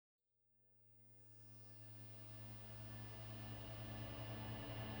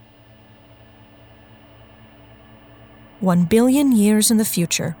1 billion years in the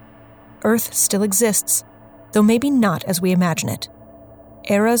future, Earth still exists, though maybe not as we imagine it.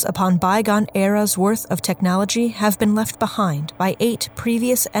 Eras upon bygone eras worth of technology have been left behind by 8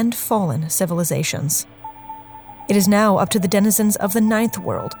 previous and fallen civilizations. It is now up to the denizens of the 9th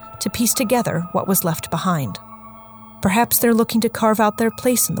world to piece together what was left behind. Perhaps they're looking to carve out their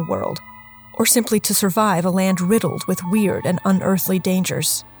place in the world, or simply to survive a land riddled with weird and unearthly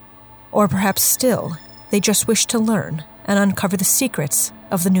dangers. Or perhaps still, they just wish to learn and uncover the secrets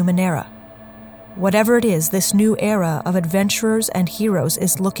of the Numenera. Whatever it is this new era of adventurers and heroes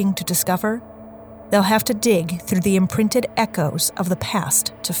is looking to discover, they'll have to dig through the imprinted echoes of the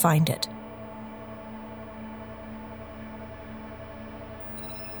past to find it.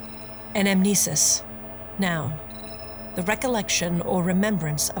 Anamnesis. Noun. The recollection or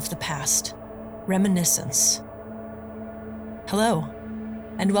remembrance of the past. Reminiscence. Hello,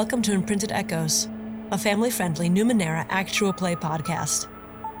 and welcome to Imprinted Echoes, a family-friendly Numenera actual play podcast.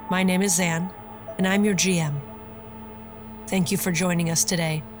 My name is Zan, and I'm your GM. Thank you for joining us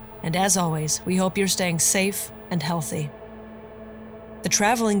today, and as always, we hope you're staying safe and healthy. The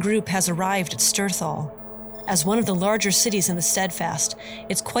traveling group has arrived at Sturthal. As one of the larger cities in the Steadfast,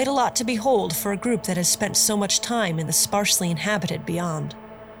 it's quite a lot to behold for a group that has spent so much time in the sparsely inhabited beyond.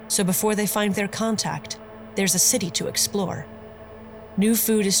 So before they find their contact, there's a city to explore. New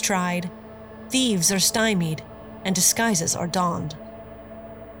food is tried, thieves are stymied, and disguises are donned.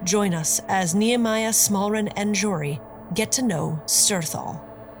 Join us as Nehemiah, Smallren, and Jory get to know Sturthal.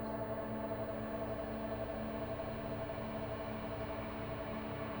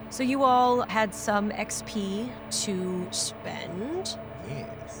 So you all had some XP to spend.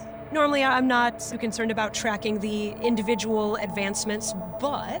 Yes. Normally, I'm not too concerned about tracking the individual advancements,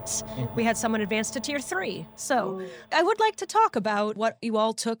 but we had someone advance to Tier 3. So I would like to talk about what you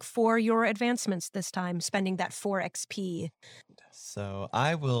all took for your advancements this time, spending that 4 XP. So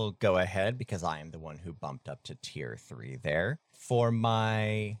I will go ahead because I am the one who bumped up to Tier 3 there. For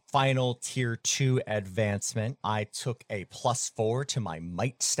my final Tier 2 advancement, I took a +4 to my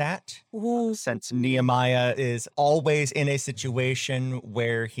might stat. Ooh. Since Nehemiah is always in a situation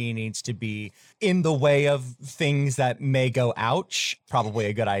where he needs to be in the way of things that may go ouch, probably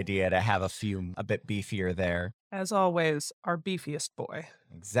a good idea to have a bit beefier there. As always, our beefiest boy.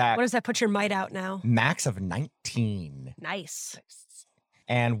 Exactly. What does that put your might out now? Max of 19. Nice.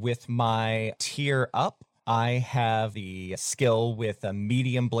 And with my tier up, I have the skill with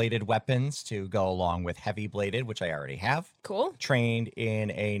medium-bladed weapons to go along with heavy-bladed, which I already have. Cool. Trained in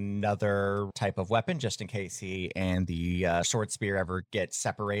another type of weapon, just in case he and the sword spear ever get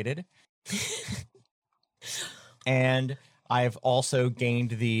separated. And I've also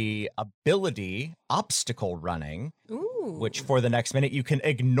gained the ability Obstacle Running, which for the next minute you can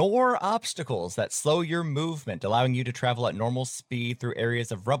ignore obstacles that slow your movement, allowing you to travel at normal speed through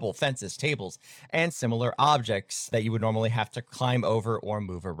areas of rubble, fences, tables, and similar objects that you would normally have to climb over or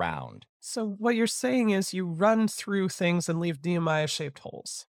move around. So what you're saying is you run through things and leave Nehemiah-shaped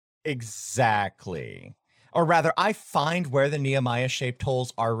holes. Exactly. Or rather, I find where the Nehemiah-shaped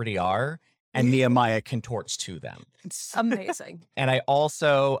holes already are, and Nehemiah contorts to them. It's amazing. And I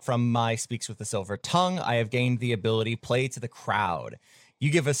also, from my Speaks with the Silver Tongue, I have gained the ability Play to the Crowd. You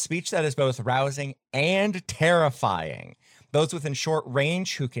give a speech that is both rousing and terrifying. Those within short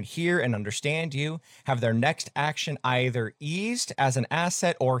range who can hear and understand you have their next action either eased as an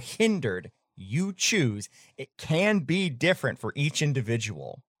asset or hindered. You choose. It can be different for each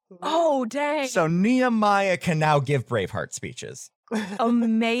individual. Oh, dang. So Nehemiah can now give Braveheart speeches.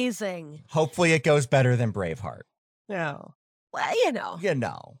 Amazing. Hopefully it goes better than Braveheart. Yeah. Well, you know. You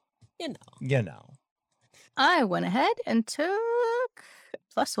know. I went ahead and took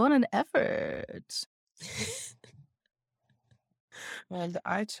 +1 in effort. And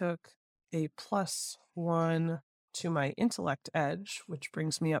I took a +1 to my intellect edge, which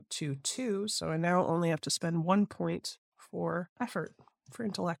brings me up to 2. So I now only have to spend 1 point for effort for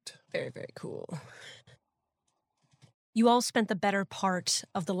intellect. Very, very cool. You all spent the better part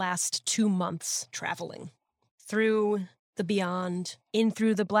of the last 2 months traveling through the beyond, in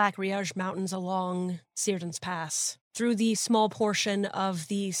through the Black Riage Mountains along Círdan's Pass, through the small portion of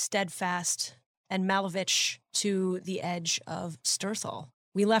the Steadfast and Malavich to the edge of Sturthal.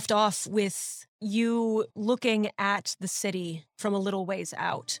 We left off with you looking at the city from a little ways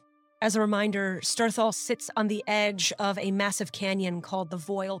out. As a reminder, Sturthal sits on the edge of a massive canyon called the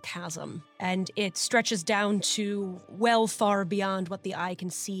Voile Chasm, and it stretches down to well far beyond what the eye can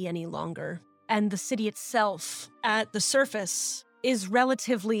see any longer. And the city itself, at the surface, is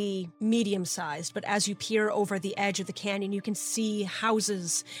relatively medium-sized, but as you peer over the edge of the canyon, you can see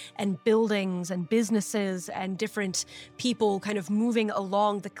houses and buildings and businesses and different people kind of moving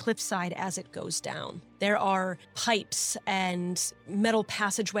along the cliffside as it goes down. There are pipes and metal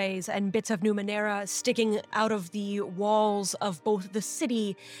passageways and bits of Numenera sticking out of the walls of both the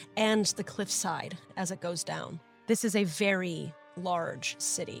city and the cliffside as it goes down. This is a very large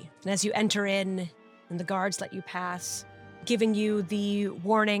city. And as you enter in, and the guards let you pass, giving you the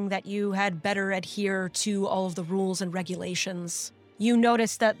warning that you had better adhere to all of the rules and regulations. You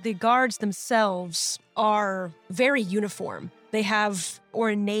notice that the guards themselves are very uniform. They have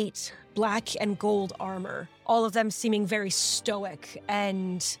ornate black and gold armor, all of them seeming very stoic.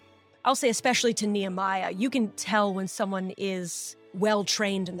 And I'll say, especially to Nehemiah, you can tell when someone is well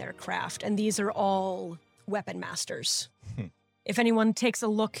trained in their craft, and these are all weapon masters. If anyone takes a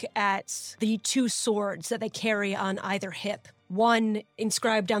look at the two swords that they carry on either hip, one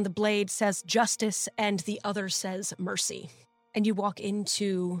inscribed down the blade says justice and the other says mercy. And you walk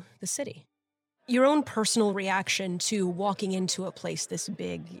into the city. Your own personal reaction to walking into a place this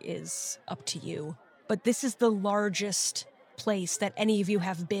big is up to you. But this is the largest place that any of you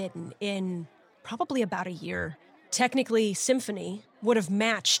have been in probably about a year. Technically, Symphony would have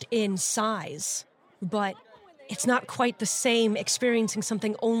matched in size, but it's not quite the same experiencing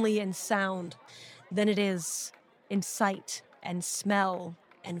something only in sound than it is in sight and smell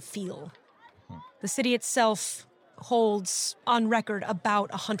and feel. The city itself holds, on record, about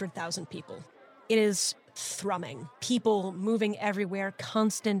 100,000 people. It is thrumming, people moving everywhere,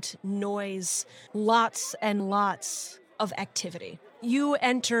 constant noise, lots and lots of activity. You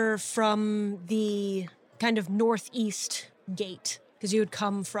enter from the kind of northeast gate, because you had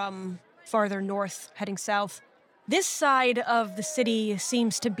come from farther north, heading south. This side of the city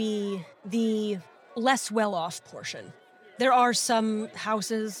seems to be the less well-off portion. There are some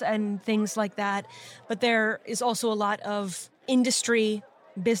houses and things like that, but there is also a lot of industry,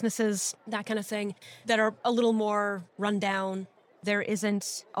 businesses, that kind of thing, that are a little more run down. There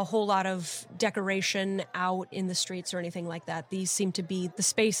isn't a whole lot of decoration out in the streets or anything like that. These seem to be the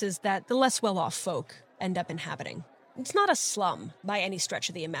spaces that the less well-off folk end up inhabiting. It's not a slum by any stretch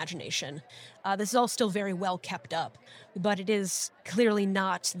of the imagination. This is all still very well kept up, but it is clearly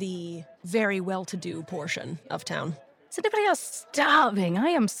not the very well-to-do portion of town. Is anybody else starving? I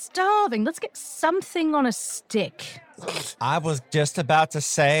am starving. Let's get something on a stick. I was just about to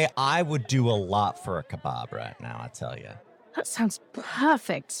say I would do a lot for a kebab right now, I tell you. That sounds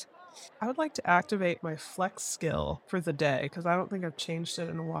perfect. I would like to activate my flex skill for the day because I don't think I've changed it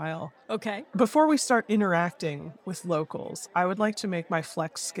in a while. Okay. Before we start interacting with locals, I would like to make my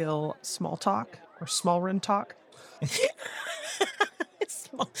flex skill small talk or smallrun talk. It's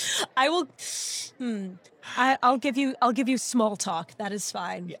small. I will. I'll give you small talk. That is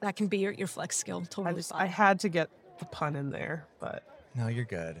fine. Yeah. That can be your flex skill. Totally fine. I had to get the pun in there, but No, you're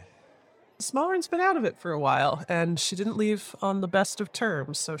good. Smallrun's been out of it for a while, and she didn't leave on the best of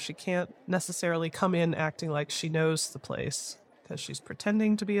terms, so she can't necessarily come in acting like she knows the place, because she's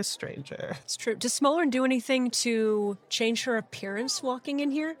pretending to be a stranger. It's true. Does Smolern do anything to change her appearance walking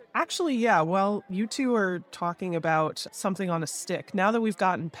in here? Actually, yeah, well, you two are talking about something on a stick. Now that we've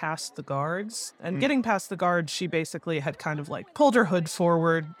gotten past the guards, and getting past the guards, she basically had kind of like pulled her hood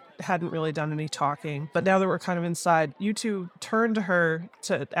forward, hadn't really done any talking. But now that we're kind of inside, you two turn to her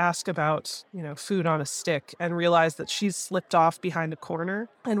to ask about, food on a stick and realize that she's slipped off behind a corner.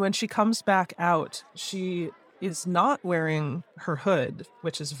 And when she comes back out, she is not wearing her hood,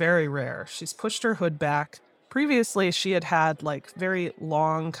 which is very rare. She's pushed her hood back. Previously, she had like very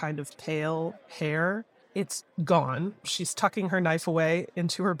long kind of pale hair. It's gone. She's tucking her knife away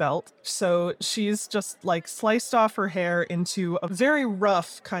into her belt. So she's just like sliced off her hair into a very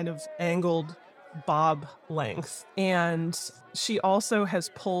rough kind of angled bob length. And she also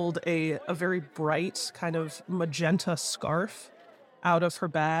has pulled a very bright kind of magenta scarf out of her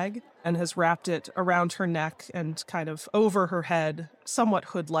bag and has wrapped it around her neck and kind of over her head, somewhat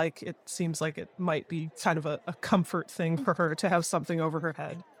hood-like. It seems like it might be kind of a comfort thing for her to have something over her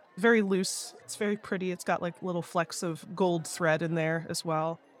head. Very loose. It's very pretty. It's got like little flecks of gold thread in there as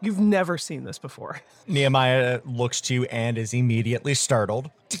well. You've never seen this before. Nehemiah looks to you and is immediately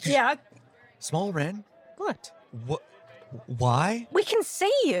startled. Yeah. Smallrun? What? What? Why? We can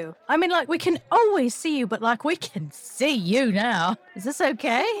see you. I mean, like, we can always see you, but, like, we can see you now. Is this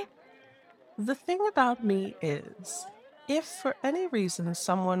okay? The thing about me is, if for any reason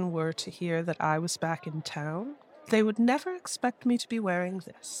someone were to hear that I was back in town, they would never expect me to be wearing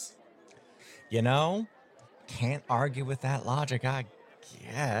this. Can't argue with that logic, I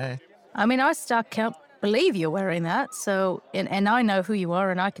guess. I mean, I stuck out believe you're wearing that. So, and I know who you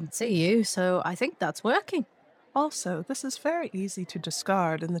are and I can see you. So I think that's working. Also, this is very easy to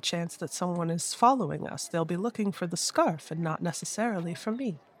discard in the chance that someone is following us. They'll be looking for the scarf and not necessarily for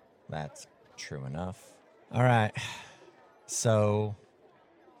me. That's true enough. All right. So,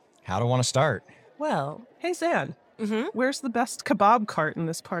 how do I want to start? Well, hey Zan, Mm-hmm. where's the best kebab cart in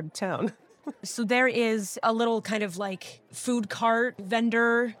this part of town? So there is a little kind of like food cart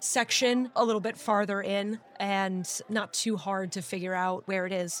vendor section a little bit farther in and not too hard to figure out where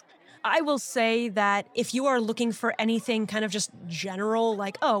it is. I will say that if you are looking for anything kind of just general,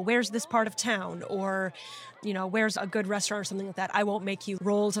 like, oh, where's this part of town? Or, where's a good restaurant or something like that, I won't make you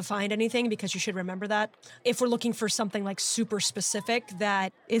roll to find anything because you should remember that. If we're looking for something like super specific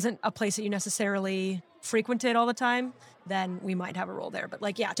that isn't a place that you necessarily frequented all the time, then we might have a roll there. But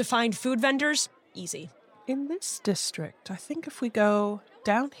to find food vendors, easy. In this district, I think if we go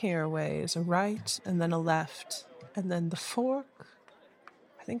down here a ways, a right and then a left, and then the fork,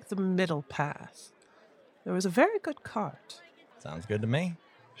 I think the middle path, there was a very good cart. Sounds good to me.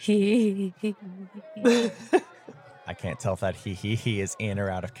 I can't tell if that he is in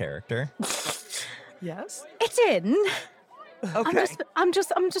or out of character. Yes? It's in. Okay. I'm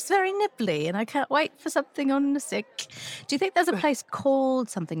just very nibbly, and I can't wait for something on a stick. Do you think there's a place called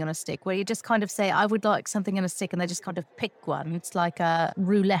something on a stick where you just kind of say, I would like something on a stick, and they just kind of pick one? It's like a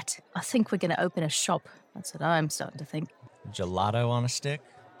roulette. I think we're going to open a shop. That's what I'm starting to think. Gelato on a stick?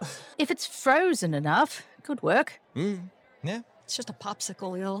 If it's frozen enough, could work. Yeah. It's just a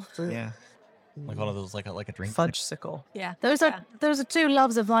popsicle, Yeah. Like one of those, like a drink. Fudgesicle. Yeah. Those are two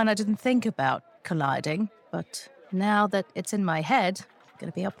loves of mine I didn't think about colliding, but now that it's in my head, I'm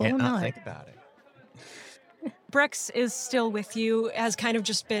going to be up all Can't not night. think about it. Brex is still with you, has kind of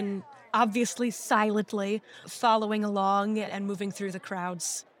just been obviously silently following along and moving through the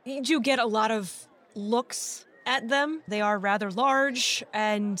crowds. You do get a lot of looks at them. They are rather large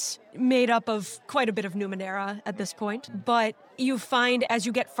and made up of quite a bit of Numenera at this point. But you find as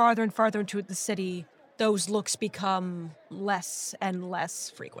you get farther and farther into the city, those looks become less and less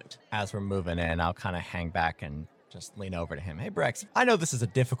frequent. As we're moving in, I'll kind of hang back and just lean over to him. Hey, Brex, I know this is a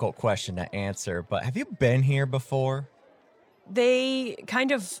difficult question to answer, but have you been here before? They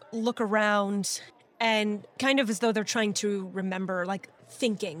kind of look around and kind of as though they're trying to remember, like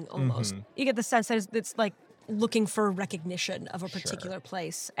thinking almost. You get the sense that it's like looking for recognition of a particular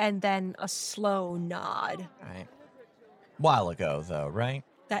place, and then a slow nod. Right. While ago, though, right?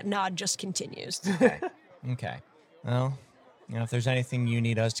 That nod just continues. Okay. Well, if there's anything you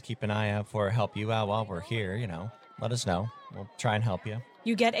need us to keep an eye out for or help you out while we're here, let us know. We'll try and help you.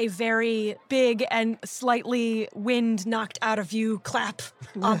 You get a very big and slightly wind knocked out of you clap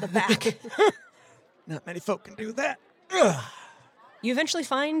on the back. Not many folk can do that. You eventually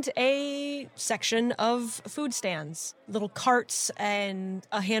find a section of food stands, little carts, and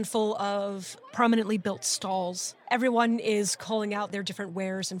a handful of prominently built stalls. Everyone is calling out their different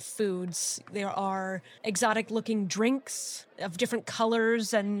wares and foods. There are exotic-looking drinks of different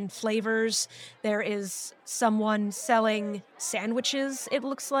colors and flavors. There is someone selling sandwiches, it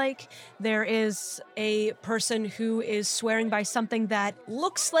looks like. There is a person who is swearing by something that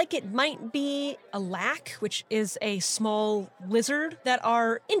looks like it might be a lac, which is a small lizard that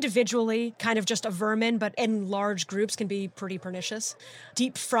are individually kind of just a vermin, but in large groups can be pretty pernicious.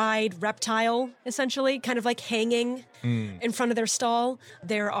 Deep-fried reptile, essentially, kind of like hanging in front of their stall.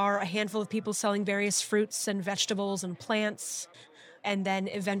 There are a handful of people selling various fruits and vegetables and plants. And then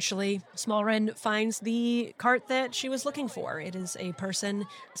eventually, Smallren finds the cart that she was looking for. It is a person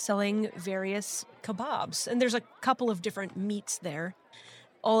selling various kebabs. And there's a couple of different meats there.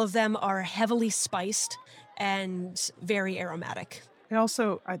 All of them are heavily spiced and very aromatic. I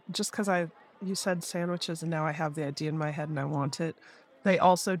also, just because you said sandwiches and now I have the idea in my head and I want it, they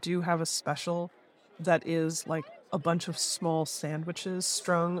also do have a special that is like a bunch of small sandwiches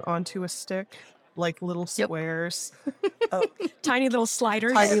strung onto a stick, like little squares. Tiny little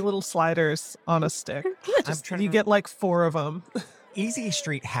sliders. Tiny little sliders on a stick. You get like 4 of them. Easy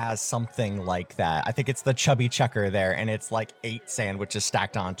Street has something like that. I think it's the Chubby Checker there, and it's like 8 sandwiches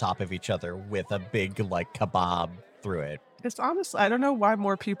stacked on top of each other with a big like kebab through it. It's honestly, I don't know why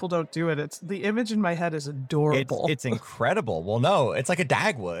more people don't do it. It's the image in my head is adorable. It's incredible. Well, no, it's like a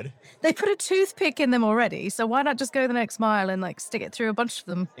Dagwood. They put a toothpick in them already, so why not just go the next mile and like stick it through a bunch of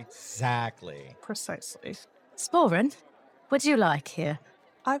them? Exactly. Precisely. Sporren, what do you like here?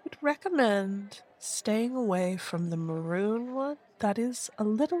 I would recommend staying away from the maroon one. That is a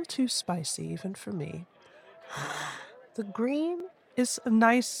little too spicy even for me. The green is a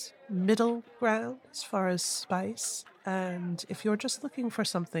nice middle ground as far as spice. And if you're just looking for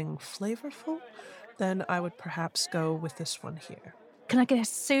something flavorful, then I would perhaps go with this one here. Can I get a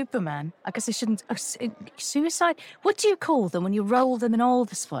Superman? I guess I shouldn't. Suicide? What do you call them when you roll them in all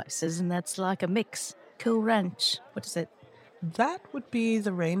the spices and that's like a mix? Cool Ranch. What is it? That would be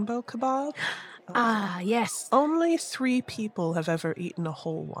the rainbow kebab. Ah, yes. Only 3 people have ever eaten a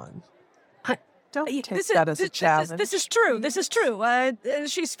whole one. Don't take This that as a challenge. This is true. This is true.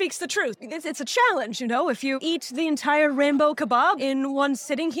 She speaks the truth. It's a challenge, you know. If you eat the entire rainbow kebab in one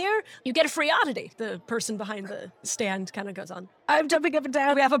sitting here, you get a free oddity. The person behind the stand kind of goes on. I'm jumping up and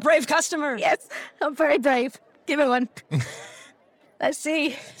down. We have a brave customer. Yes, I'm very brave. Give me one. Let's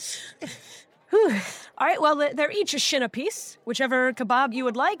see. Whew. All right, well, they're each a shin apiece. Whichever kebab you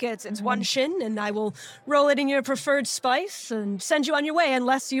would like, it's one shin, and I will roll it in your preferred spice and send you on your way,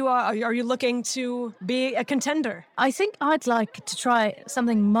 unless you are you looking to be a contender? I think I'd like to try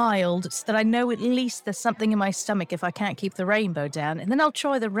something mild so that I know at least there's something in my stomach if I can't keep the rainbow down, and then I'll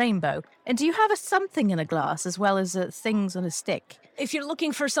try the rainbow. And do you have a something in a glass as well as things on a stick? If you're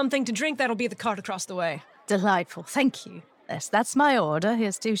looking for something to drink, that'll be the cart across the way. Delightful, thank you. Yes, that's my order.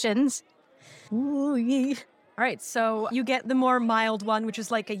 Here's 2 shins. Ooh, yeah. All right, so you get the more mild one, which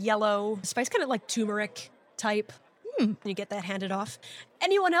is like a yellow spice, kind of like turmeric type. You get that handed off.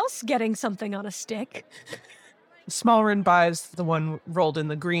 Anyone else getting something on a stick? Smallrin buys the one rolled in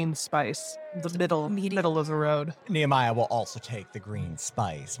the green spice, the middle of the road. Nehemiah will also take the green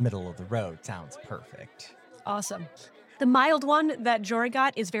spice. Middle of the road sounds perfect. Awesome. The mild one that Jory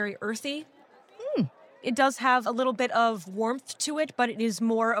got is very earthy. It does have a little bit of warmth to it, but it is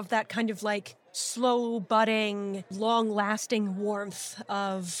more of that kind of like slow budding, long lasting warmth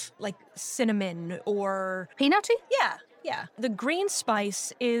of like cinnamon or Peanutty? Yeah. The green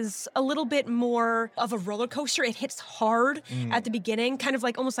spice is a little bit more of a roller coaster. It hits hard at the beginning, kind of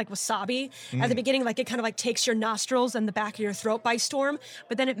like almost like wasabi. At the beginning, like it kind of like takes your nostrils and the back of your throat by storm,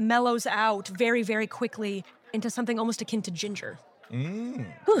 but then it mellows out very, very quickly into something almost akin to ginger.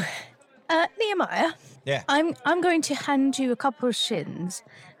 Nehemiah. Yeah. I'm going to hand you a couple of shins.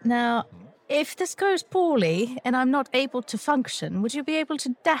 Now, if this goes poorly and I'm not able to function, would you be able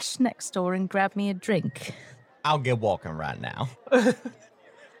to dash next door and grab me a drink? I'll get walking right now.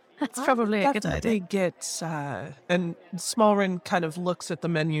 That's probably a good Definitely idea. get, and Smallrin kind of looks at the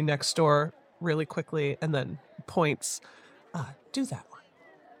menu next door really quickly and then points. Do that one.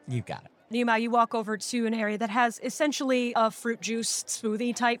 You got it. Nehemiah, you walk over to an area that has essentially a fruit juice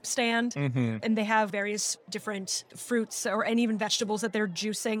smoothie type stand, and they have various different fruits and even vegetables that they're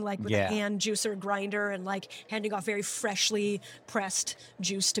juicing, like with a hand juicer grinder, and like handing off very freshly pressed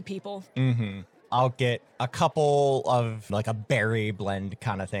juice to people. I'll get a couple of like a berry blend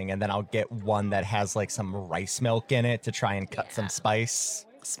kind of thing, and then I'll get one that has like some rice milk in it to try and cut some spice.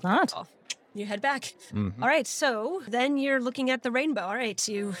 Smart. You head back. All right, so then you're looking at the rainbow. All right,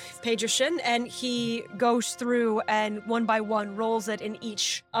 you've paid your shin, and he goes through and one by one rolls it in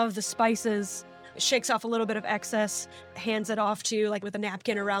each of the spices, shakes off a little bit of excess, hands it off to you like with a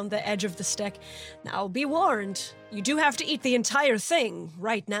napkin around the edge of the stick. Now, be warned, you do have to eat the entire thing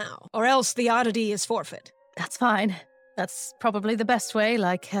right now, or else the oddity is forfeit. That's fine. That's probably the best way,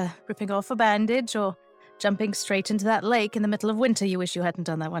 like ripping off a bandage or jumping straight into that lake in the middle of winter you wish you hadn't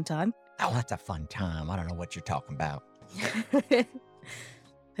done that one time. Oh, that's a fun time. I don't know what you're talking about.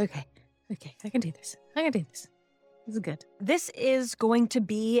 Okay, I can do this. This is good. This is going to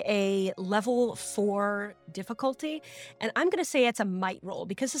be a level 4 difficulty, and I'm going to say it's a might roll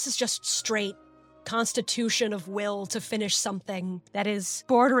because this is just straight constitution of will to finish something that is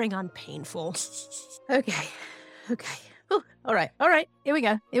bordering on painful. Okay. Ooh, all right. Here we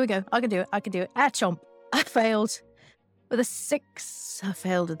go. I can do it. Ah, chomp. I failed. With a 6. I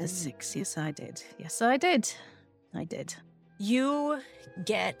failed with a 6. Yes, I did. I did. You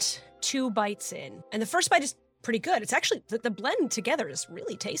get 2 bites in, and the first bite is pretty good. It's actually, the blend together is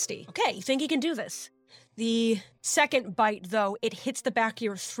really tasty. Okay, you think you can do this. The second bite, though, it hits the back of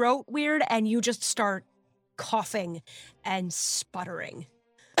your throat weird, and you just start coughing and sputtering.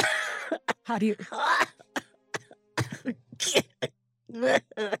 How do you...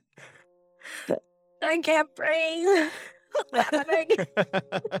 I can't breathe.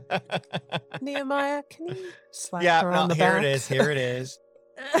 Nehemiah, can you slap her on the here back? Here it is.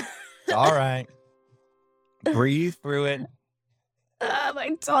 It's all right. Breathe through it.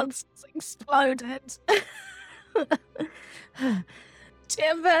 My tonsils exploded.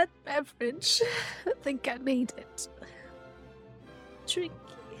 Damn that beverage. I think I need it. Drink.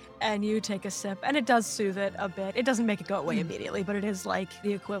 And you take a sip, and it does soothe it a bit. It doesn't make it go away immediately, but it is like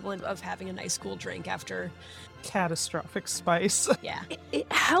the equivalent of having a nice cool drink after. Catastrophic spice. Yeah.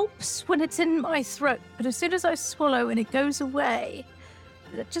 It helps when it's in my throat, but as soon as I swallow and it goes away,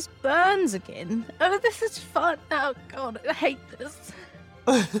 It just burns again. Oh, this is fun. Oh, God, I hate this.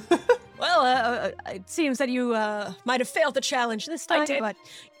 Well, it seems that you might have failed the challenge this time, but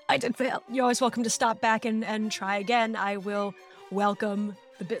I did fail. you're always welcome to stop back and try again. I will welcome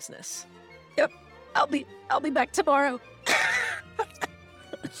the business. Yep, I'll be back tomorrow.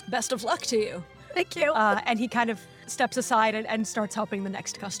 Best of luck to you. Thank you. And he kind of steps aside and starts helping the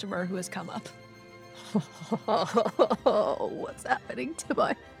next customer who has come up. What's happening to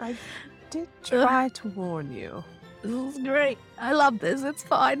my... I did try to warn you. This is great. I love this. It's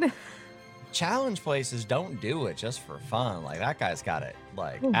fun. Challenge places don't do it just for fun. Like, that guy's got it,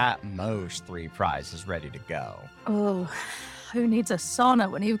 like, at most 3 prizes ready to go. Oh, who needs a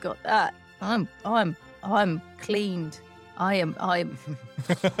sauna when you've got that? I'm cleaned. I'm.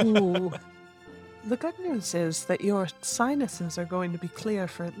 Ooh. The good news is that your sinuses are going to be clear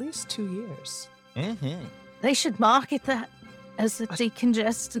for at least 2 years. Mm-hmm. They should market that as a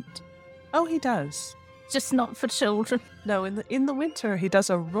decongestant, Oh, he does. just not for children. No, in the winter, he does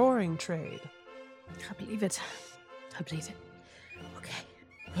a roaring trade. I believe it.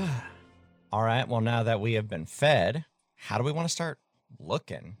 Okay. All right, well, now that we have been fed, how do we want to start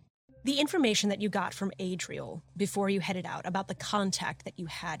looking? The information that you got from Adriel before you headed out about the contact that you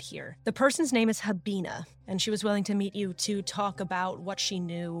had here. The person's name is Habina, and she was willing to meet you to talk about what she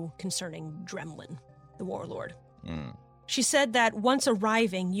knew concerning Dremlin, the warlord. She said that once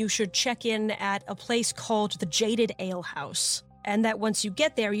arriving, you should check in at a place called the Jaded Ale House, and that once you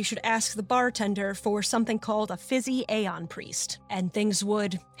get there, you should ask the bartender for something called a fizzy Aeon Priest, and things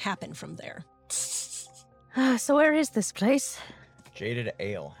would happen from there. So where is this place? Jaded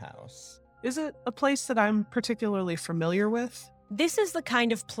Ale House. Is it a place that I'm particularly familiar with? This is the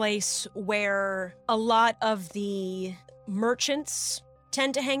kind of place where a lot of the merchants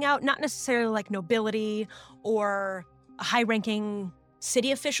tend to hang out, not necessarily like nobility or high-ranking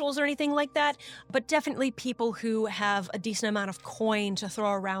city officials or anything like that, but definitely people who have a decent amount of coin to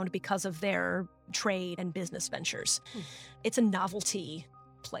throw around because of their trade and business ventures. It's a novelty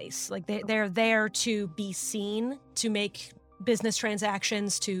place. Like they're there to be seen, to make business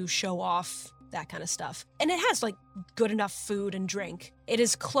transactions, to show off, that kind of stuff. And it has like good enough food and drink. It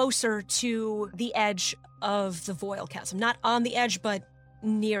is closer to the edge of the Voile Chasm. Not on the edge, but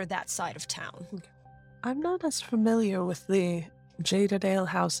near that side of town. I'm not as familiar with the Jaded Ale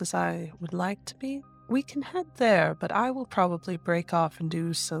House as I would like to be. We can head there, but I will probably break off and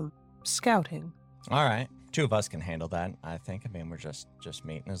do some scouting. All right. 2 of us can handle that, I think. I mean, we're just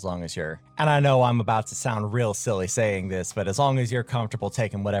meeting as long as you're... And I know I'm about to sound real silly saying this, but as long as you're comfortable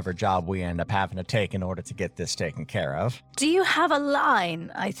taking whatever job we end up having to take in order to get this taken care of. Do you have a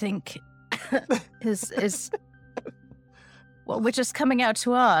line, I think, is what we're just coming out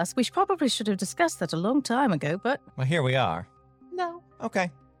to ask? We probably should have discussed that a long time ago, but Well, here we are. No. Okay.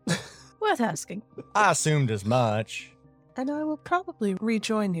 worth asking. I assumed as much. And I will probably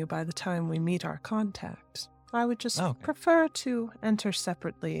rejoin you by the time we meet our contact. I would just Okay. prefer to enter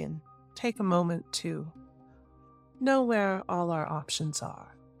separately and take a moment to know where all our options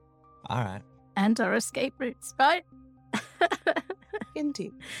are. All right. And our escape routes, right?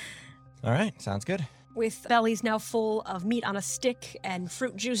 Indeed. All right. Sounds good. With bellies now full of meat on a stick and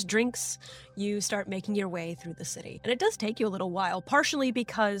fruit juice drinks, you start making your way through the city. And it does take you a little while, partially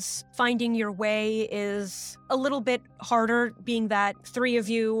because finding your way is a little bit harder, being that 3 of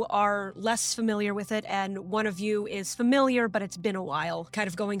you are less familiar with it and 1 of you is familiar, but it's been a while, kind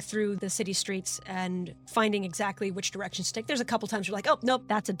of going through the city streets and finding exactly which direction to take. There's a couple times you're like, oh, nope,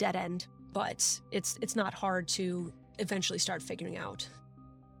 that's a dead end. But it's not hard to eventually start figuring out.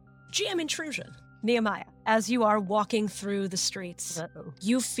 GM intrusion. Nehemiah, as you are walking through the streets, Uh-oh.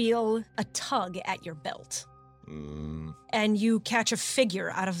 you feel a tug at your belt, and you catch a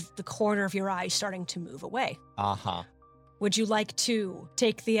figure out of the corner of your eye starting to move away. Uh-huh. Would you like to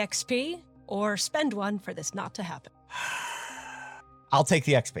take the XP or spend one for this not to happen? I'll take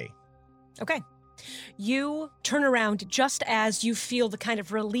the XP. Okay. You turn around just as you feel the kind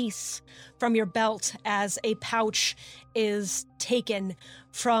of release from your belt as a pouch is taken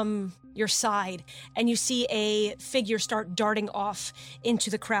from your side, and you see a figure start darting off into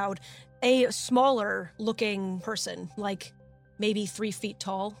the crowd. A smaller looking person, like maybe 3 feet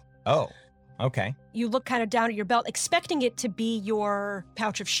tall. Oh, okay. You look kind of down at your belt, expecting it to be your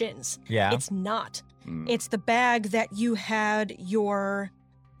pouch of shins. Yeah. It's not. It's the bag that you had your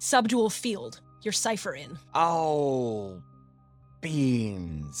subdual field, your cipher in. Oh,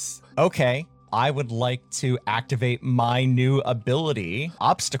 beans. Okay. I would like to activate my new ability,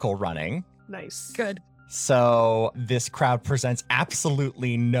 Obstacle Running. Nice. Good. So this crowd presents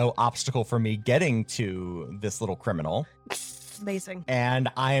absolutely no obstacle for me getting to this little criminal. Amazing. And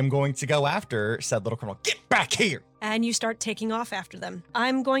I am going to go after said little criminal. Get back here! And you start taking off after them.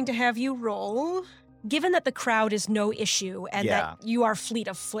 I'm going to have you roll. Given that the crowd is no issue and Yeah. that you are fleet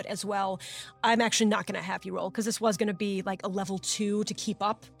of foot as well, I'm actually not going to have you roll because this was going to be like a level 2 to keep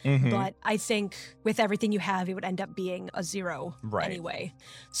up. Mhm. But I think with everything you have, it would end up being a 0 Right. anyway.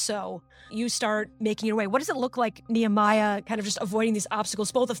 So you start making your way. What does it look like, Nehemiah, kind of just avoiding these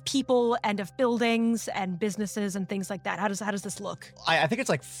obstacles, both of people and of buildings and businesses and things like that? How does this look? I think it's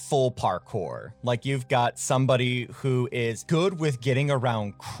like full parkour. Like you've got somebody who is good with getting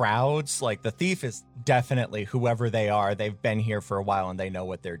around crowds. Like the thief is definitely whoever they are. They've been here for a while and they know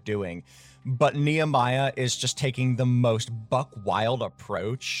what they're doing. But Nehemiah is just taking the most buck wild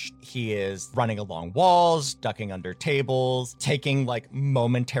approach. He is running along walls, ducking under tables, taking like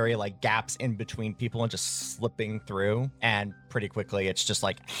momentary like gaps in between people and just slipping through. And pretty quickly, it's just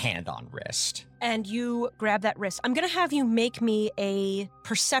like hand on wrist. And you grab that wrist. I'm going to have you make me a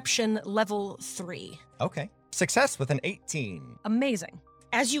perception level 3. Okay. Success with an 18. Amazing.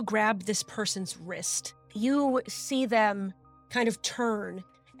 As you grab this person's wrist, you see them kind of turn.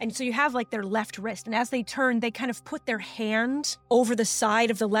 And so you have like their left wrist. And as they turn, they kind of put their hand over the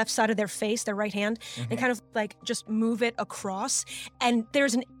side of the left side of their face, their right hand, and kind of like just move it across. And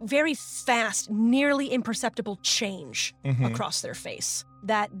there's a very fast, nearly imperceptible change Mhm. across their face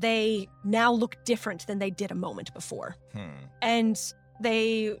that they now look different than they did a moment before. And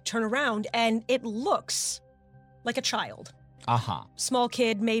they turn around and it looks like a child. Uh-huh. Small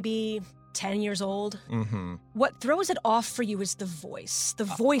kid, maybe 10 years old. Mm-hmm. What throws it off for you is the voice. The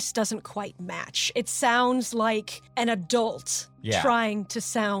voice doesn't quite match. It sounds like an adult Yeah. trying to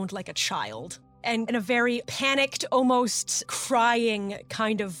sound like a child. And in a very panicked, almost crying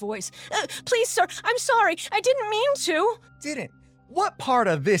kind of voice. Please, sir, I'm sorry. I didn't mean to. Didn't. What part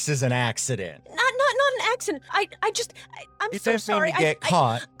of this is an accident? Not an accident. I'm It so doesn't mean sorry. you get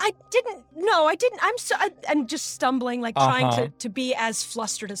caught. I didn't. No, I didn't. I'm just stumbling, like trying Uh-huh. to be as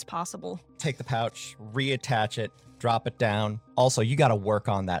flustered as possible. Take the pouch, reattach it, drop it down. Also, you got to work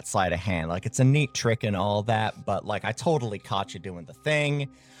on that sleight of hand. Like, it's a neat trick and all that, but like, I totally caught you doing the thing.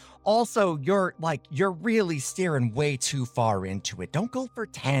 Also, you're really steering way too far into it. Don't go for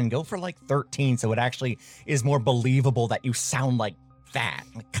 10, go for like 13 so it actually is more believable that you sound like that.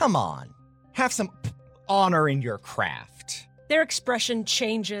 Like, come on. Have some honor in your craft. Their expression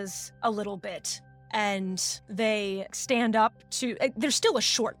changes a little bit, and they stand up to. They're still a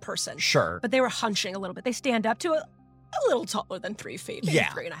short person, Sure. but they were hunching a little bit. They stand up to a little taller than 3 feet, maybe Yeah.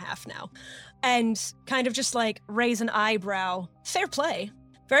 3.5 now, and kind of just like raise an eyebrow. Fair play.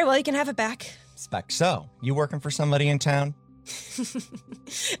 Very well, you can have it back. Spec so. You working for somebody in town?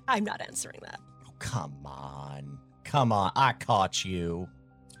 I'm not answering that. Oh, come on. Come on. I caught you.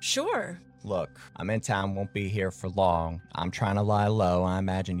 Sure. Look, I'm in town, won't be here for long. I'm trying to lie low. I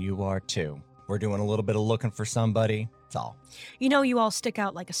imagine you are too. We're doing a little bit of looking for somebody. That's all. You know you all stick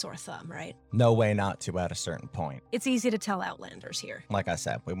out like a sore thumb, right? No way not to at a certain point. It's easy to tell Outlanders here. Like I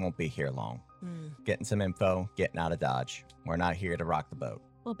said, we won't be here long. Hmm. Getting some info, getting out of Dodge. We're not here to rock the boat.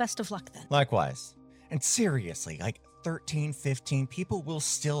 Well, best of luck then. Likewise. And seriously, like 13, 15, people will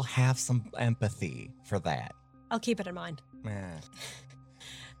still have some empathy for that. I'll keep it in mind. Eh.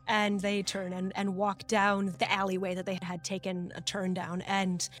 And they turn and walk down the alleyway that they had taken a turn down.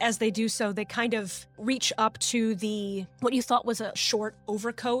 And as they do so, they kind of reach up to what you thought was a short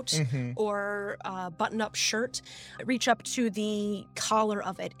overcoat Mhm. or button-up shirt, reach up to the collar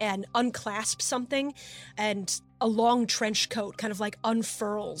of it and unclasp something, and a long trench coat kind of like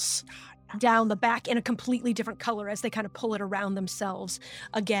unfurls down the back in a completely different color as they kind of pull it around themselves.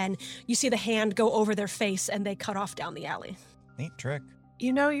 Again, you see the hand go over their face and they cut off down the alley. Neat trick.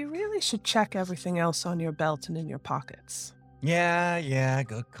 You know, you really should check everything else on your belt and in your pockets. Yeah,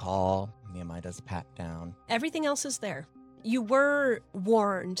 good call. Nehemiah does a pat down. Everything else is there. You were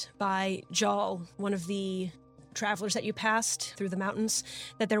warned by Jal, one of the travelers that you passed through the mountains,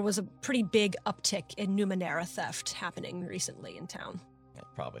 that there was a pretty big uptick in Numenera theft happening recently in town. Yeah,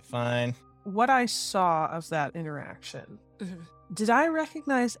 probably fine. What I saw of that interaction, Mhm. did I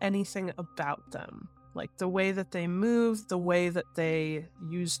recognize anything about them? Like the way that they moved, the way that they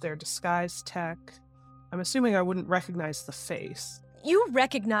used their disguise tech? I'm assuming I wouldn't recognize the face. You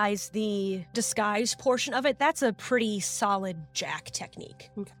recognize the disguise portion of it. That's a pretty solid Jack technique.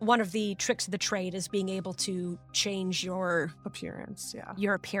 Okay. One of the tricks of the trade is being able to change your Appearance, yeah.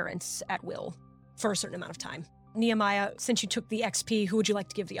 appearance at will for a certain amount of time. Nehemiah, since you took the XP, who would you like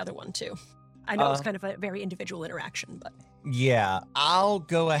to give the other one to? I know it's kind of a very individual interaction, but Yeah, I'll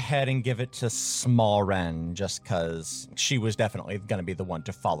go ahead and give it to Small Ren just because she was definitely going to be the one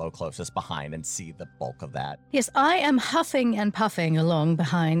to follow closest behind and see the bulk of that. Yes, I am huffing and puffing along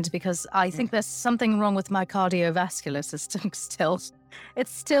behind because I think there's something wrong with my cardiovascular system still.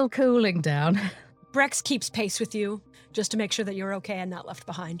 It's still cooling down. Brex keeps pace with you just to make sure that you're okay and not left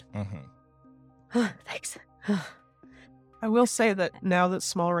behind. Thanks. I will say that now that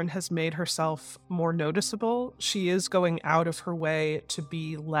Smallren has made herself more noticeable, she is going out of her way to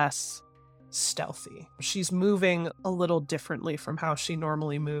be less stealthy. She's moving a little differently from how she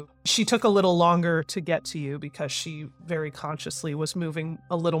normally moves. She took a little longer to get to you because she very consciously was moving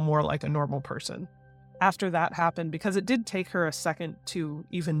a little more like a normal person. After that happened, because it did take her a second to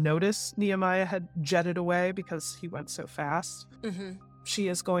even notice Nehemiah had jetted away because he went so fast, she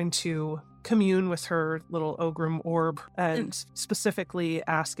is going to commune with her little Ogrim orb and specifically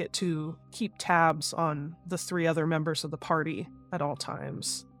ask it to keep tabs on the 3 other members of the party at all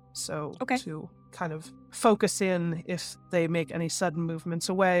times. So to kind of focus in if they make any sudden movements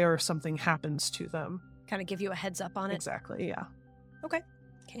away or if something happens to them. Kind of give you a heads up on it. Exactly, yeah. Okay.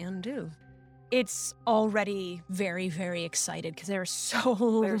 Can do. It's already very, very excited because there's so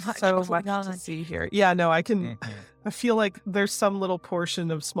much to see here. Yeah, no, I can... I feel like there's some little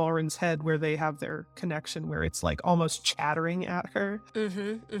portion of Smallren's head where they have their connection where it's like almost chattering at her.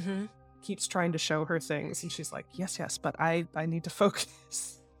 Keeps trying to show her things and she's like, yes, but I need to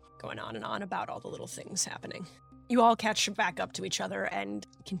focus. Going on and on about all the little things happening. You all catch back up to each other and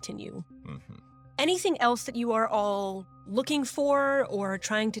continue. Anything else that you are all looking for or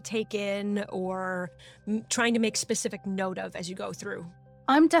trying to take in or trying to make specific note of as you go through?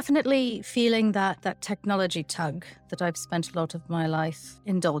 I'm definitely feeling that technology tug that I've spent a lot of my life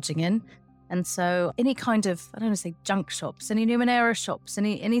indulging in. And so any kind of, I don't want to say junk shops, any Numenera shops,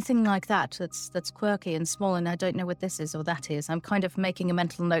 anything like that that's quirky and small and I don't know what this is or that is, I'm kind of making a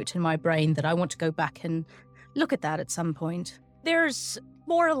mental note in my brain that I want to go back and look at that at some point. There's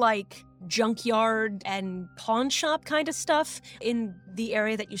more like junkyard and pawn shop kind of stuff in the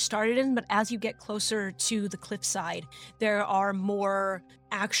area that you started in, but as you get closer to the cliffside, there are more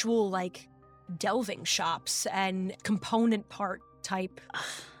actual like delving shops and component part type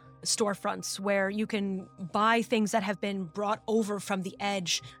storefronts where you can buy things that have been brought over from the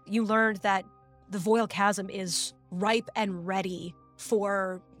edge. You learned that the Voil Chasm is ripe and ready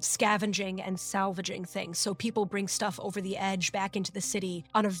for scavenging and salvaging things. So people bring stuff over the edge back into the city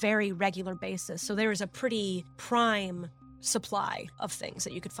on a very regular basis. So there is a pretty prime supply of things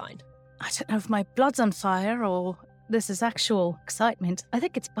that you could find. I don't know if my blood's on fire or this is actual excitement. I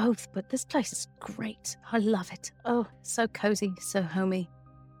think it's both, but this place is great. I love it. Oh, so cozy, so homey.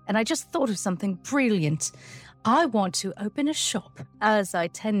 And I just thought of something brilliant. I want to open a shop, as I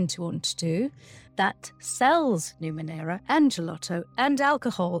tend to want to do, that sells Numenera and gelato and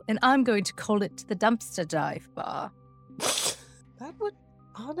alcohol, and I'm going to call it the Dumpster Dive Bar. That would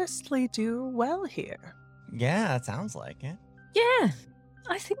honestly do well here. Yeah, it sounds like it. Yeah,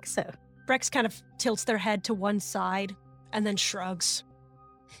 I think so. Brex kind of tilts their head to one side and then shrugs.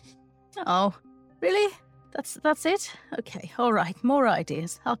 Oh, really? That's it? Okay, all right, more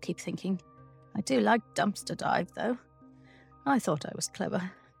ideas. I'll keep thinking. I do like Dumpster Dive, though. I thought I was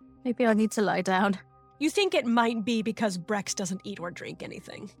clever. Maybe I need to lie down. You think it might be because Brex doesn't eat or drink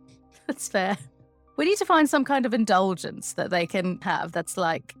anything. That's fair. We need to find some kind of indulgence that they can have that's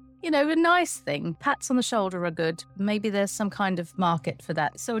like, a nice thing. Pats on the shoulder are good. Maybe there's some kind of market for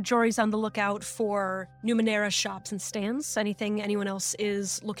that. So Jory's on the lookout for Numenera shops and stands. Anything anyone else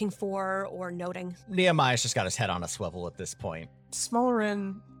is looking for or noting? Nehemiah's just got his head on a swivel at this point.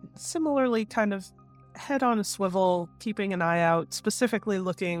 Smallren, similarly kind of head on a swivel, keeping an eye out, specifically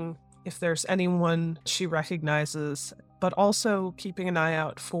looking if there's anyone she recognizes, but also keeping an eye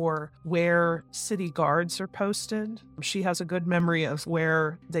out for where city guards are posted. She has a good memory of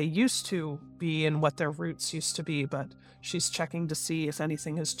where they used to be and what their routes used to be, but she's checking to see if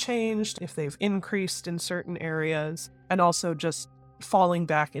anything has changed, if they've increased in certain areas, and also just falling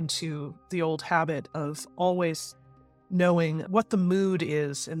back into the old habit of always knowing what the mood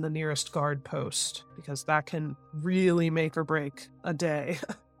is in the nearest guard post, because that can really make or break a day.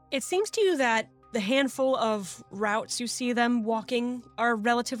 It seems to you that the handful of routes you see them walking are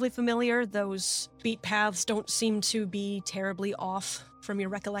relatively familiar. Those beat paths don't seem to be terribly off from your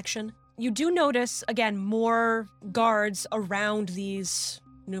recollection. You do notice, again, more guards around these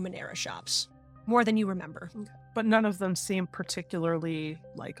Numenera shops, more than you remember. But none of them seem particularly,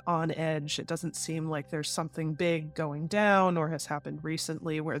 on edge. It doesn't seem like there's something big going down or has happened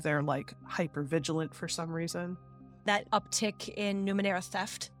recently where they're, hyper-vigilant for some reason. That uptick in Numenera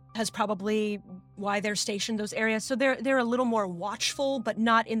theft has probably why they're stationed those areas. So they're a little more watchful, but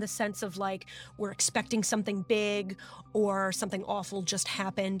not in the sense of like we're expecting something big or something awful just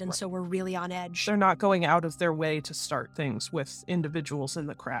happened, and so we're really on edge. They're not going out of their way to start things with individuals in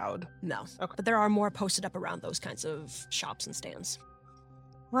the crowd. No. Okay. But there are more posted up around those kinds of shops and stands.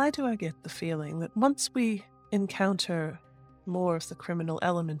 Why do I get the feeling that once we encounter more of the criminal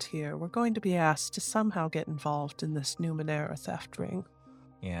element here, we're going to be asked to somehow get involved in this Numenera theft ring?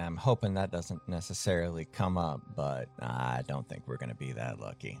 Yeah, I'm hoping that doesn't necessarily come up, but I don't think we're going to be that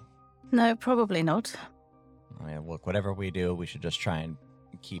lucky. No, probably not. I mean, look, whatever we do, we should just try and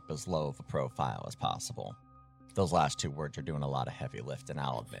keep as low of a profile as possible. Those last two words are doing a lot of heavy lifting,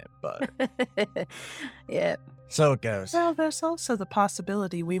 I'll admit, but Yeah. so it goes. Well, there's also the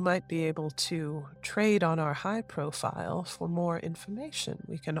possibility we might be able to trade on our high profile for more information.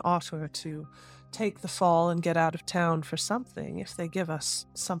 We can offer to take the fall and get out of town for something if they give us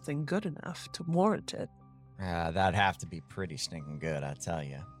something good enough to warrant it. That'd have to be pretty stinking good, I tell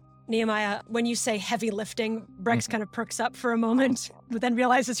you. Nehemiah, when you say heavy lifting, Brex kind of perks up for a moment, but then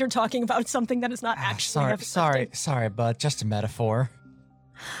realizes you're talking about something that is not actually heavy lifting. Sorry, but just a metaphor.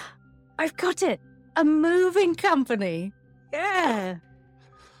 I've got it. A moving company. Yeah.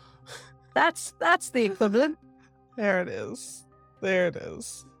 That's the equivalent. There it is. There it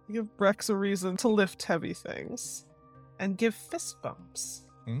is. Give Brex a reason to lift heavy things. And give fist bumps.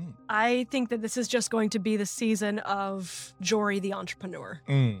 Mm. I think that this is just going to be the season of Jory the entrepreneur.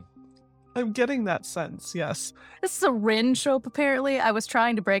 Mm. I'm getting that sense, yes. This is a Rin trope, apparently. I was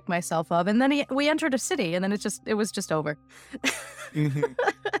trying to break myself of, and then we entered a city, and then it was just over.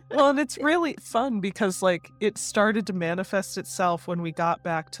 Well, and it's really fun because, like, it started to manifest itself when we got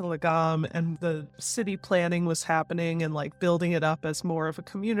back to Lagam and the city planning was happening and, like, building it up as more of a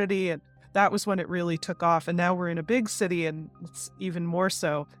community. And that was when it really took off. And now we're in a big city and it's even more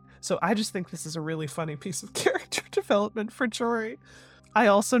so. So I just think this is a really funny piece of character development for Jory. I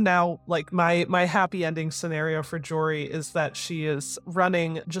also now, like, my happy ending scenario for Jory is that she is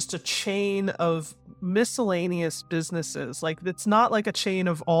running just a chain of miscellaneous businesses. Like, it's not like a chain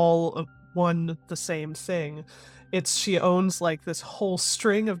of all of one the same thing. She owns, like, this whole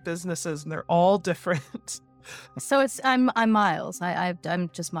string of businesses, and they're all different. So I'm Miles. I'm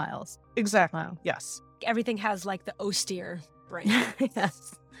just Miles. Exactly. Wow. Yes. Everything has like the austere brand.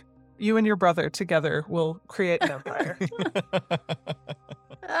 Yes. You and your brother together will create an empire.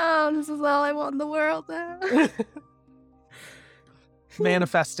 Oh, this is all I want in the world now.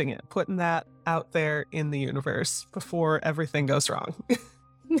 Manifesting it, putting that out there in the universe before everything goes wrong.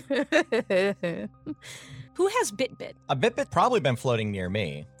 Who has Bitbit? A Bitbit probably been floating near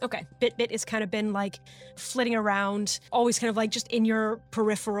me. Okay, Bitbit has kind of been like flitting around, always kind of like just in your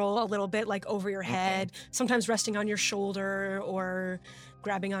peripheral a little bit, like over your head, sometimes resting on your shoulder or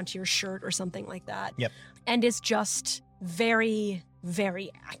grabbing onto your shirt or something like that. Yep. And is just very,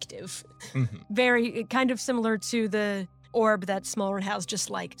 very active. Mm-hmm. Very kind of similar to the orb that Smallrun has, just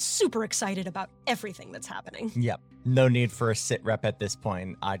like super excited about everything that's happening. Yep. No need for a sit rep at this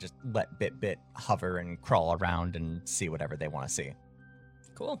point. I just let Bitbit hover and crawl around and see whatever they want to see.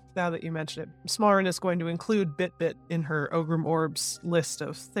 Cool. Now that you mention it, Smallrun is going to include Bitbit in her Ogrim Orb's list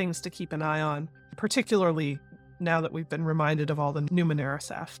of things to keep an eye on, particularly now that we've been reminded of all the Numenera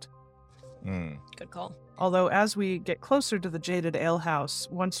theft. Mm. Good call. Although as we get closer to the Jaded Alehouse,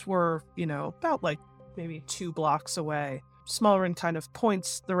 once we're, about like maybe 2 blocks away, Smallrun kind of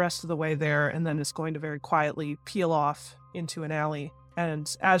points the rest of the way there and then is going to very quietly peel off into an alley.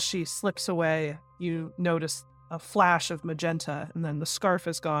 And as she slips away, you notice a flash of magenta, and then the scarf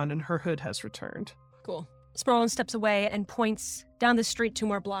is gone and her hood has returned. Cool. Smallrun steps away and points down the street 2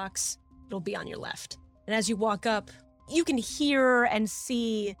 more blocks. It'll be on your left. And as you walk up, you can hear and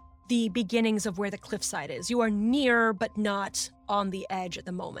see the beginnings of where the cliffside is. You are near, but not on the edge at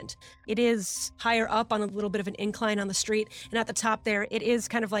the moment. It is higher up on a little bit of an incline on the street, and at the top there, it is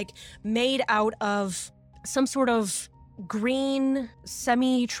kind of like made out of some sort of green,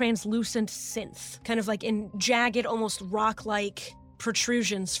 semi-translucent synth, kind of like in jagged, almost rock-like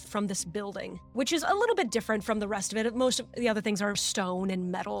protrusions from this building, which is a little bit different from the rest of it. Most of the other things are stone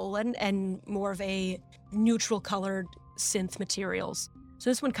and metal and more of a neutral-colored synth materials. So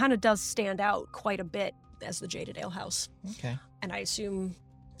this one kind of does stand out quite a bit as the Jaded Alehouse. Okay. And I assume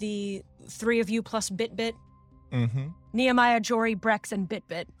the 3 of you plus Bitbit, Mm-hmm. Nehemiah, Jory, Brex, and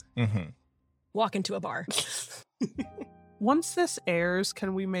Bitbit Mm-hmm. walk into a bar. Once this airs,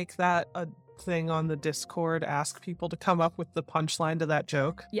 can we make that a thing on the Discord, ask people to come up with the punchline to that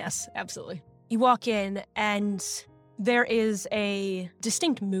joke? Yes, absolutely. You walk in and there is a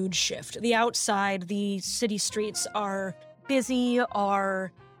distinct mood shift. The outside, the city streets are busy,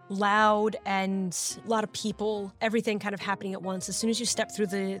 are loud and a lot of people, everything kind of happening at once. As soon as you step through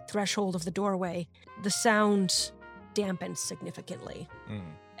the threshold of the doorway, the sound dampens significantly.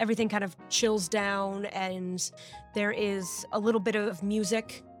 Everything kind of chills down, and there is a little bit of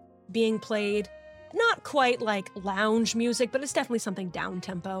music being played. Not quite like lounge music, but it's definitely something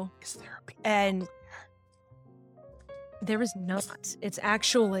down-tempo. Is there a And there is not. It's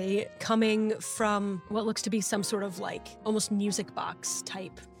actually coming from what looks to be some sort of like almost music box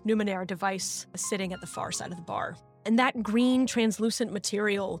type Numenera device sitting at the far side of the bar. And that green translucent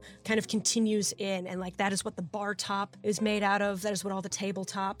material kind of continues in, and like that is what the bar top is made out of. That is what all the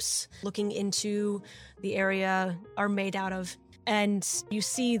tabletops looking into the area are made out of. And you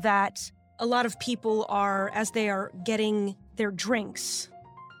see that a lot of people are, as they are getting their drinks,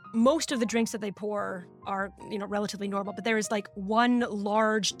 most of the drinks that they pour are, relatively normal, but there is like one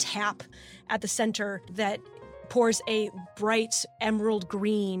large tap at the center that pours a bright emerald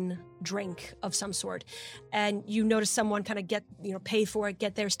green drink of some sort. And you notice someone kind of pay for it,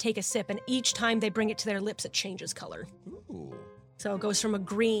 get theirs, take a sip, and each time they bring it to their lips, it changes color. Ooh. So it goes from a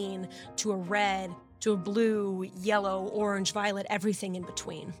green to a red to a blue, yellow, orange, violet, everything in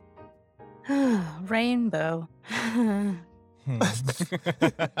between. Rainbow.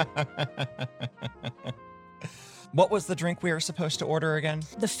 What was the drink we were supposed to order again?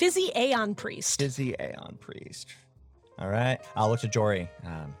 The Fizzy Aeon Priest. Fizzy Aeon Priest. All right. I'll look to Jory.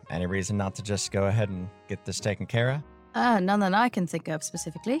 Any reason not to just go ahead and get this taken care of? None that I can think of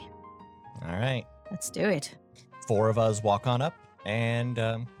specifically. All right. Let's do it. 4 of us walk on up and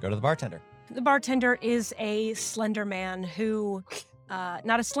go to the bartender. The bartender is a slender man who,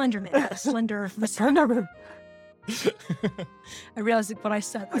 not a slender man, but a slender. Slenderman. I realized what I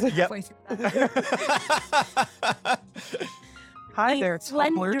said like Yep. halfway through that. Hi A there, Tumblr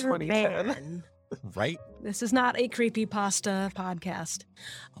slender 2010. man. Right? This is not a creepypasta podcast.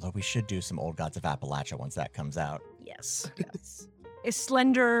 Although we should do some Old Gods of Appalachia once that comes out. Yes. A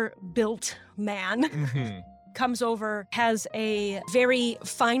slender built man comes over, has a very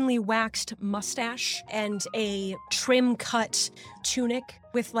finely waxed mustache and a trim cut tunic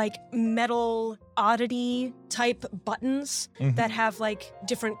with like metal oddity type buttons that have like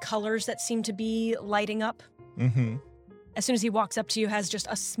different colors that seem to be lighting up. As soon as he walks up to you, has just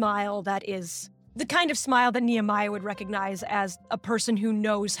a smile that is the kind of smile that Nehemiah would recognize as a person who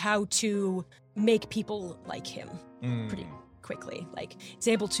knows how to make people like him pretty quickly. Like, he's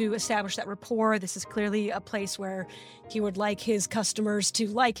able to establish that rapport. This is clearly a place where he would like his customers to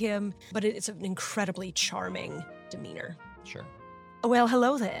like him, but it's an incredibly charming demeanor. Sure. Well,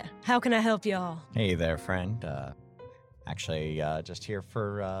 hello there. How can I help y'all? Hey there, friend. Actually, just here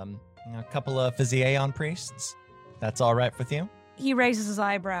for a couple of Fizzy Aeon Priests. That's all right with you? He raises his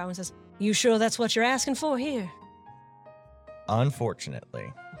eyebrow and says, "You sure that's what you're asking for here?"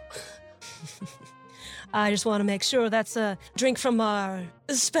 Unfortunately. I just want to make sure that's a drink from our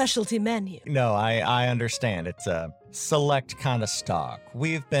specialty menu. No, I understand. It's a select kind of stock.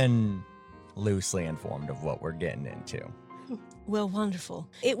 We've been loosely informed of what we're getting into. Well, wonderful.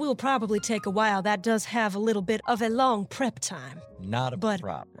 It will probably take a while. That does have a little bit of a long prep time. Not a But-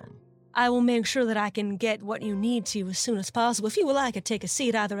 problem. I will make sure that I can get what you need to as soon as possible. If you would like to take a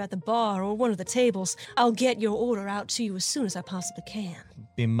seat either at the bar or one of the tables, I'll get your order out to you as soon as I possibly can.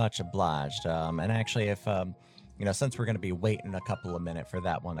 Be much obliged. And actually, if, since we're going to be waiting a couple of minutes for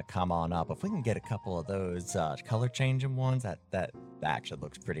that one to come on up, if we can get a couple of those color changing ones, that actually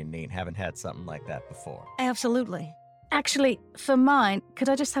looks pretty neat. Haven't had something like that before. Absolutely. Actually, for mine, could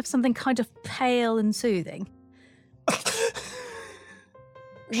I just have something kind of pale and soothing?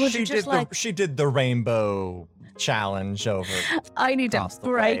 Would you just like... She did the rainbow challenge over I need a across the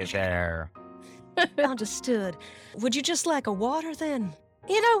way break. there. Understood. Would you just like a water then?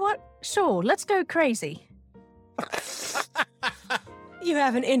 You know what? Sure, let's go crazy. You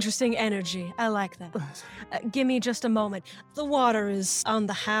have an interesting energy. I like that. Give me just a moment. The water is on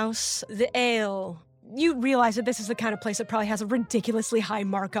the house. The ale... You realize that this is the kind of place that probably has a ridiculously high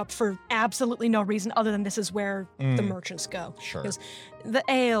markup for absolutely no reason other than this is where the merchants go. Sure. He goes, the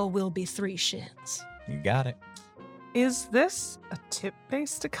ale will be 3 shins. You got it. Is this a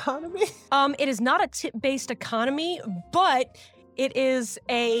tip-based economy? It is not a tip-based economy, but it is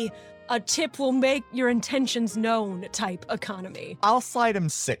a tip will make your intentions known type economy. I'll slide him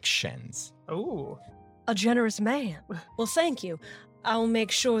 6 shins. Oh. A generous man. Well, thank you. I'll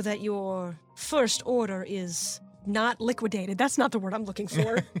make sure that your first order is not liquidated. That's not the word I'm looking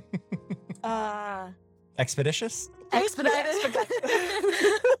for. Expeditious? Expedited.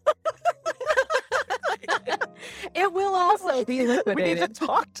 It will also be liquidated. We need to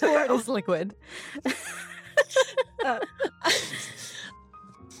talk to Or it them. is liquid.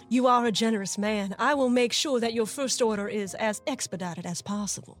 You are a generous man. I will make sure that your first order is as expedited as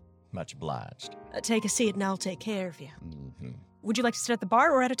possible. Much obliged. Take a seat and I'll take care of you. Mm-hmm. Would you like to sit at the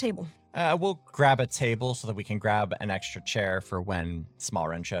bar or at a table? We'll grab a table so that we can grab an extra chair for when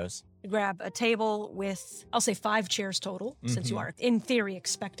Smallrun shows. Grab a table with, I'll say 5 chairs total, since you Mhm. are, in theory,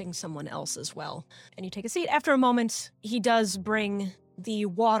 expecting someone else as well. And you take a seat. After a moment, he does bring the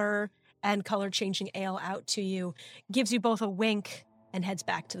water and color-changing ale out to you, gives you both a wink, and heads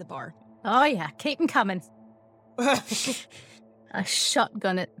back to the bar. Oh, yeah. Keep 'em coming. I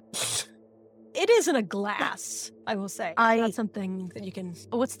shotgun it. It is in a glass, I will say. Not something that you can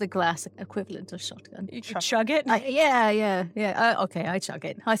What's the glass equivalent to shotgun? you chug it. Yeah. Okay, I chug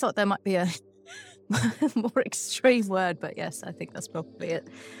it. I thought there might be a more extreme word, but yes, I think that's probably it.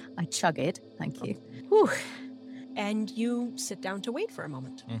 I chug it. Thank you. Whew. And you sit down to wait for a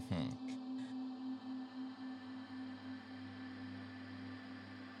moment. Mm-hmm.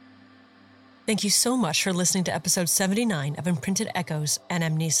 Thank you so much for listening to episode 79 of Imprinted Echoes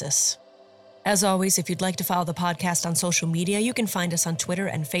Anamnesis. As always, if you'd like to follow the podcast on social media, you can find us on Twitter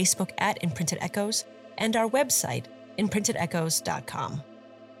and Facebook at Imprinted Echoes and our website, imprintedechoes.com.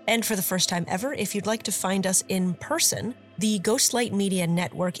 And for the first time ever, if you'd like to find us in person, the Ghostlight Media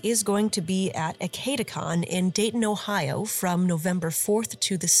Network is going to be at AcadeCon in Dayton, Ohio from November 4th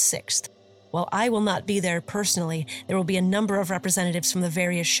to the 6th. While I will not be there personally, there will be a number of representatives from the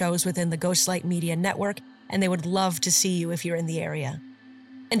various shows within the Ghostlight Media Network, and they would love to see you if you're in the area.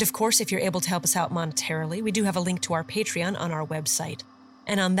 And of course, if you're able to help us out monetarily, we do have a link to our Patreon on our website.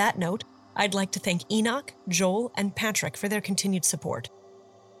 And on that note, I'd like to thank Enoch, Joel, and Patrick for their continued support.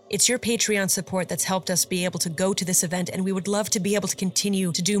 It's your Patreon support that's helped us be able to go to this event, and we would love to be able to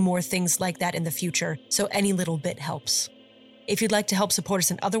continue to do more things like that in the future, so any little bit helps. If you'd like to help support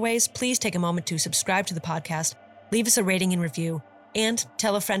us in other ways, please take a moment to subscribe to the podcast, leave us a rating and review, and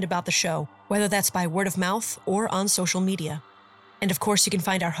tell a friend about the show, whether that's by word of mouth or on social media. And of course, you can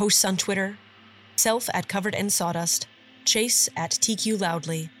find our hosts on Twitter, Self at Covered in Sawdust, Chase at TQ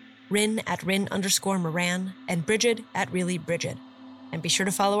Loudly, Rin at Rin_Moran, and Bridget at Really Bridget. And be sure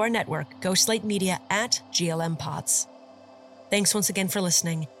to follow our network, Ghostlight Media at GLM Pods. Thanks once again for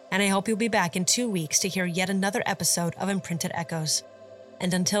listening, and I hope you'll be back in 2 weeks to hear yet another episode of Imprinted Echoes.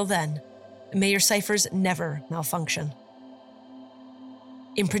 And until then, may your ciphers never malfunction.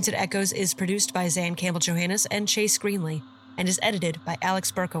 Imprinted Echoes is produced by Zan Campbell-Johannes and Chase Greenlee, and is edited by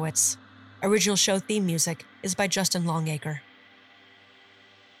Alex Berkowitz. Original show theme music is by Justin Longacre.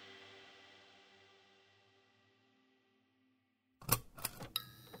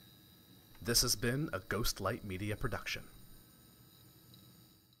 This has been a Ghostlight Media production.